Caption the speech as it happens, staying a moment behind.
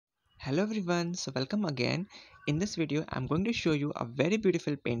Hello everyone, so welcome again. In this video, I'm going to show you a very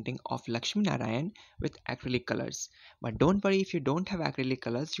beautiful painting of Lakshmi Narayan with acrylic colors. But don't worry if you don't have acrylic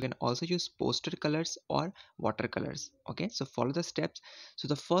colors, you can also use poster colors or watercolors. Okay, so follow the steps. So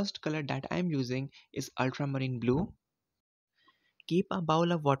the first color that I'm using is ultramarine blue. Keep a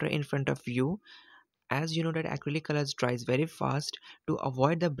bowl of water in front of you. As you know that acrylic colors dries very fast. To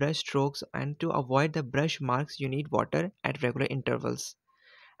avoid the brush strokes and to avoid the brush marks, you need water at regular intervals.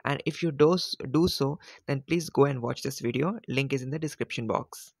 And if you do so, then please go and watch this video. Link is in the description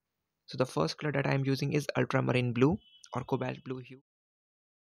box. So the first color that I am using is ultramarine blue or cobalt blue hue.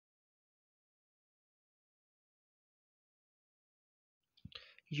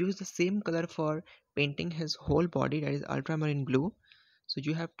 Use the same color for painting his whole body, that is ultramarine blue. So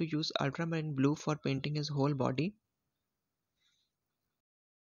you have to use ultramarine blue for painting his whole body.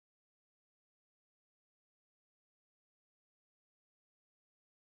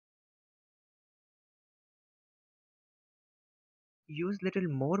 Use little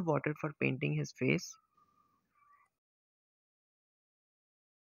more water for painting his face.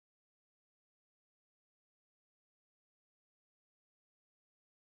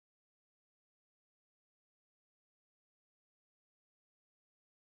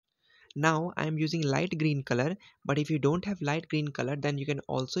 Now I am using light green color, but if you don't have light green color, then you can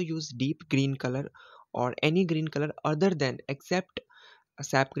also use deep green color or any green color other than except a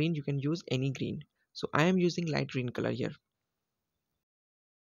sap green. You can use any green. So I am using light green color here.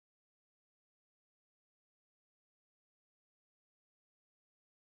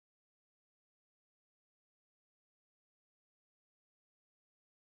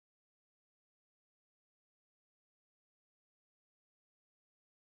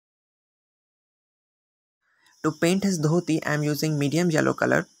 To paint his dhoti, I am using medium yellow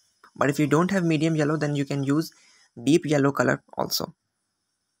color, but if you don't have medium yellow, then you can use deep yellow color also.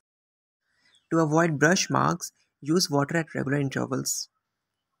 To avoid brush marks, use water at regular intervals.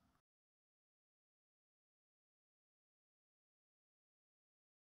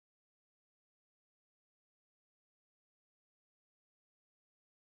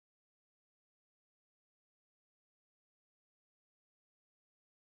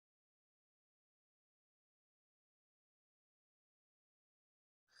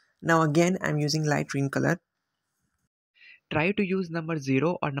 Now again I am using light green color. Try to use number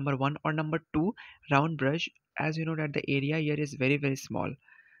 0 or number 1 or number 2 round brush, as you know that the area here is very small.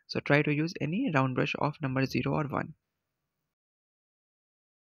 So try to use any round brush of number 0 or 1.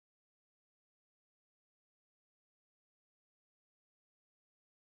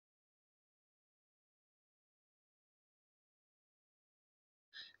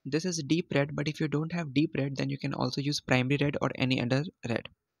 This is deep red, but if you don't have deep red, then you can also use primary red or any other red.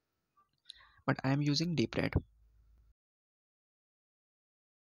 But I am using deep red.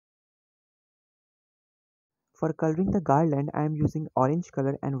 For coloring the garland, I am using orange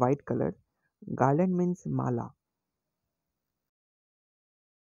color and white color. Garland means mala.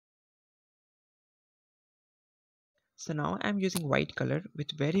 So now I am using white color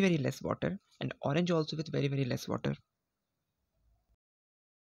with very less water and orange also with very less water.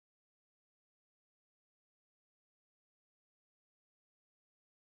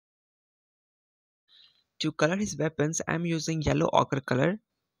 To color his weapons, I am using yellow ochre color.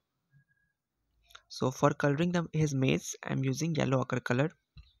 So for coloring his mace, I am using yellow ochre color.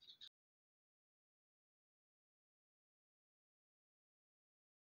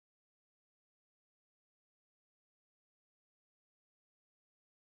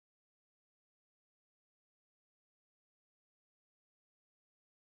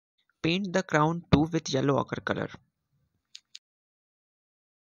 Paint the crown too with yellow ochre color.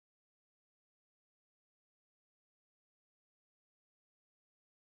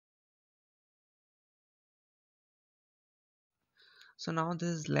 So now this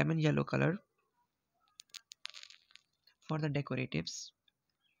is lemon yellow color for the decoratives.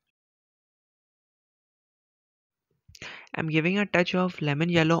 I'm giving a touch of lemon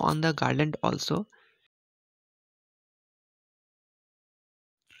yellow on the garland also.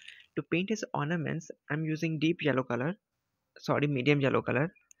 To paint his ornaments, I'm using medium yellow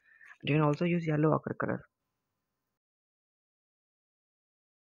color. You can also use yellow ochre color.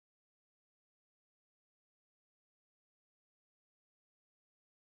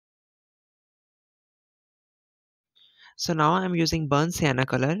 So now I'm using burnt sienna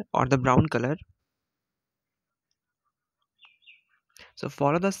color or the brown color. So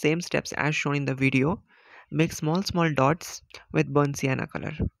follow the same steps as shown in the video. Make small dots with burnt sienna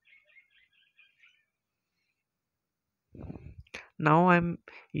color. Now I'm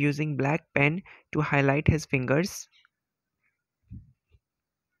using black pen to highlight his fingers.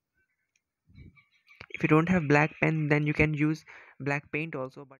 If you don't have black pen, then you can use black paint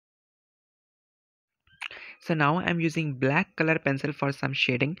also. But so now I'm using black color pencil for some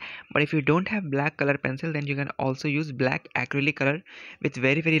shading. But if you don't have black color pencil, then you can also use black acrylic color with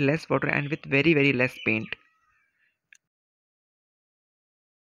very less water and with very less paint.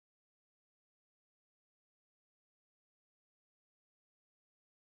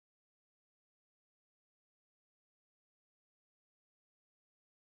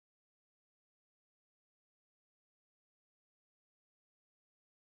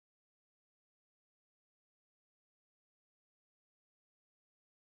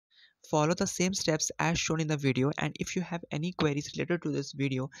 Follow the same steps as shown in the video, and if you have any queries related to this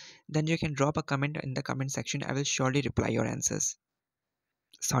video, then you can drop a comment in the comment section. I will surely reply your answers.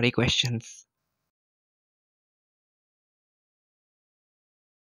 Sorry, questions.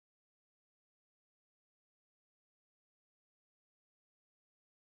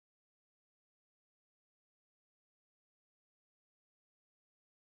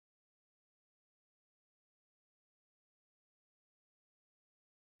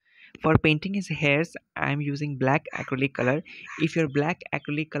 For painting his hairs, I am using black acrylic color. If your black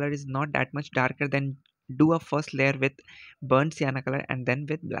acrylic color is not that much darker, then do a first layer with burnt sienna color and then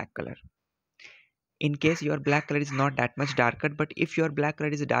with black color. In case your black color is not that much darker, but if your black color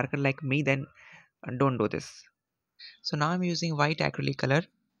is darker like me, then don't do this. So now I'm using white acrylic color.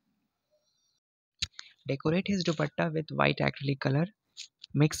 Decorate his dupatta with white acrylic color.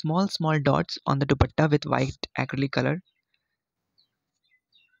 Make small dots on the dupatta with white acrylic color.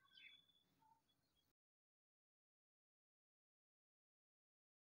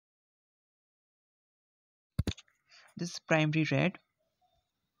 This is primary red.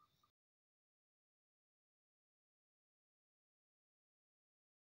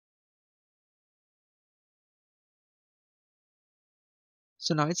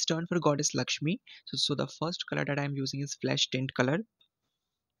 So now it's turn for goddess Lakshmi. So the first color that I'm using is flesh tint color,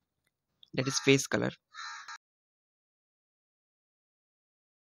 that is face color.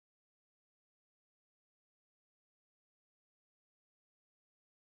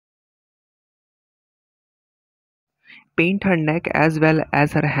 Paint her neck as well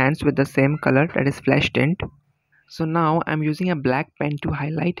as her hands with the same color, that is flesh tint. So now I'm using a black pen to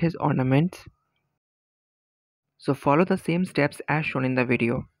highlight his ornaments. So follow the same steps as shown in the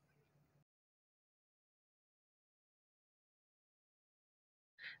video.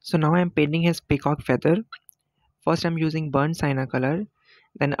 So now I'm painting his peacock feather. First I'm using burnt sienna color,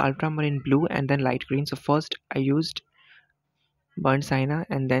 then ultramarine blue and then light green. So first I used burnt sienna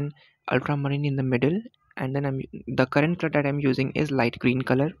and then ultramarine in the middle, and then the current color that I'm using is light green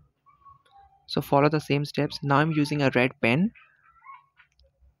color. So follow the same steps. Now I'm using a red pen.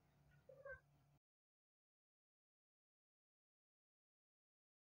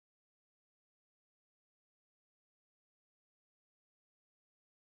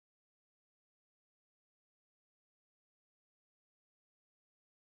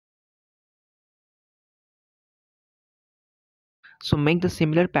 So make the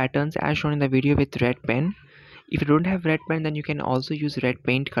similar patterns as shown in the video with red pen. If you don't have red pen, then you can also use red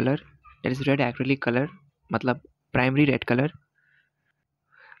paint color, that is red acrylic color, matlab primary red color.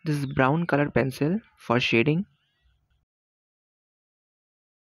 This is brown color pencil for shading.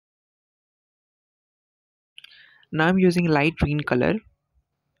 Now I'm using light green color.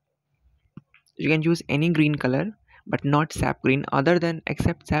 You can use any green color but not sap green. Other than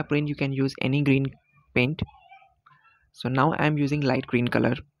except sap green, you can use any green paint. So now I'm using light green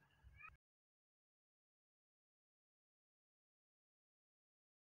color.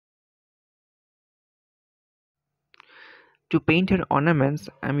 To paint her ornaments,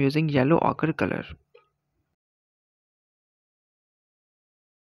 I'm using yellow ochre color.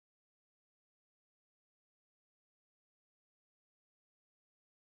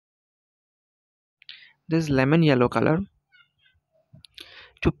 This is lemon yellow color.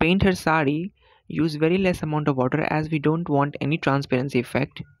 To paint her sari, use very less amount of water as we don't want any transparency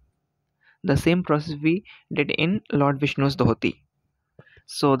effect. The same process we did in Lord Vishnu's dhoti.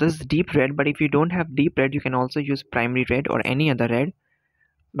 So this is deep red, but if you don't have deep red, you can also use primary red or any other red.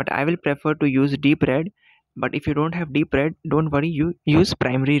 But I will prefer to use deep red. But if you don't have deep red, don't worry, you use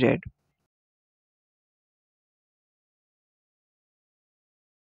primary red.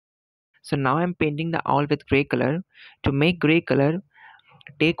 So now I'm painting the owl with gray color. To make gray color,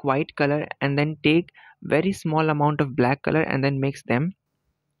 take white color and then take very small amount of black color and then mix them.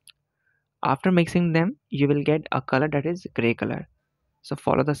 After mixing them, you will get a color that is gray color. So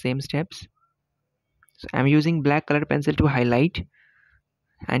follow the same steps. So I'm using black color pencil to highlight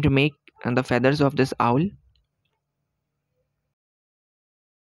and to make the feathers of this owl.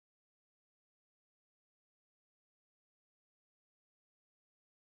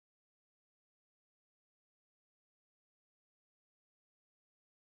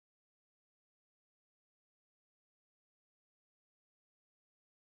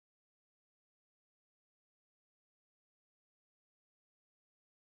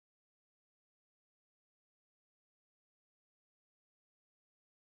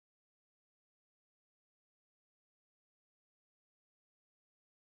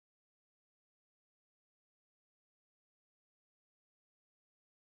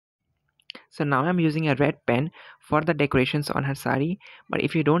 So now I'm using a red pen for the decorations on her sari, but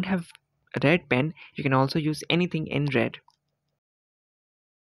if you don't have a red pen, you can also use anything in red.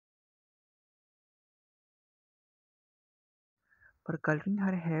 For coloring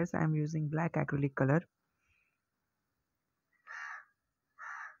her hairs, I'm using black acrylic color.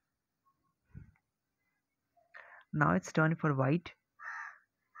 Now it's turn for white.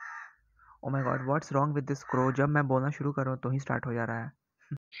 Oh my god, what's wrong with this crow? जब मैं बोलना शुरू कर रहा हूँ तो ही start हो जा रहा है.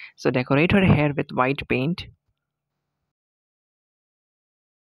 So decorate her hair with white paint.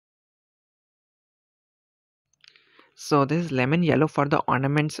 So this is lemon yellow for the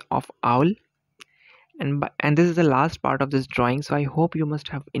ornaments of owl. And this is the last part of this drawing. So I hope you must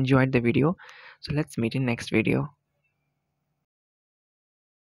have enjoyed the video. So let's meet in next video.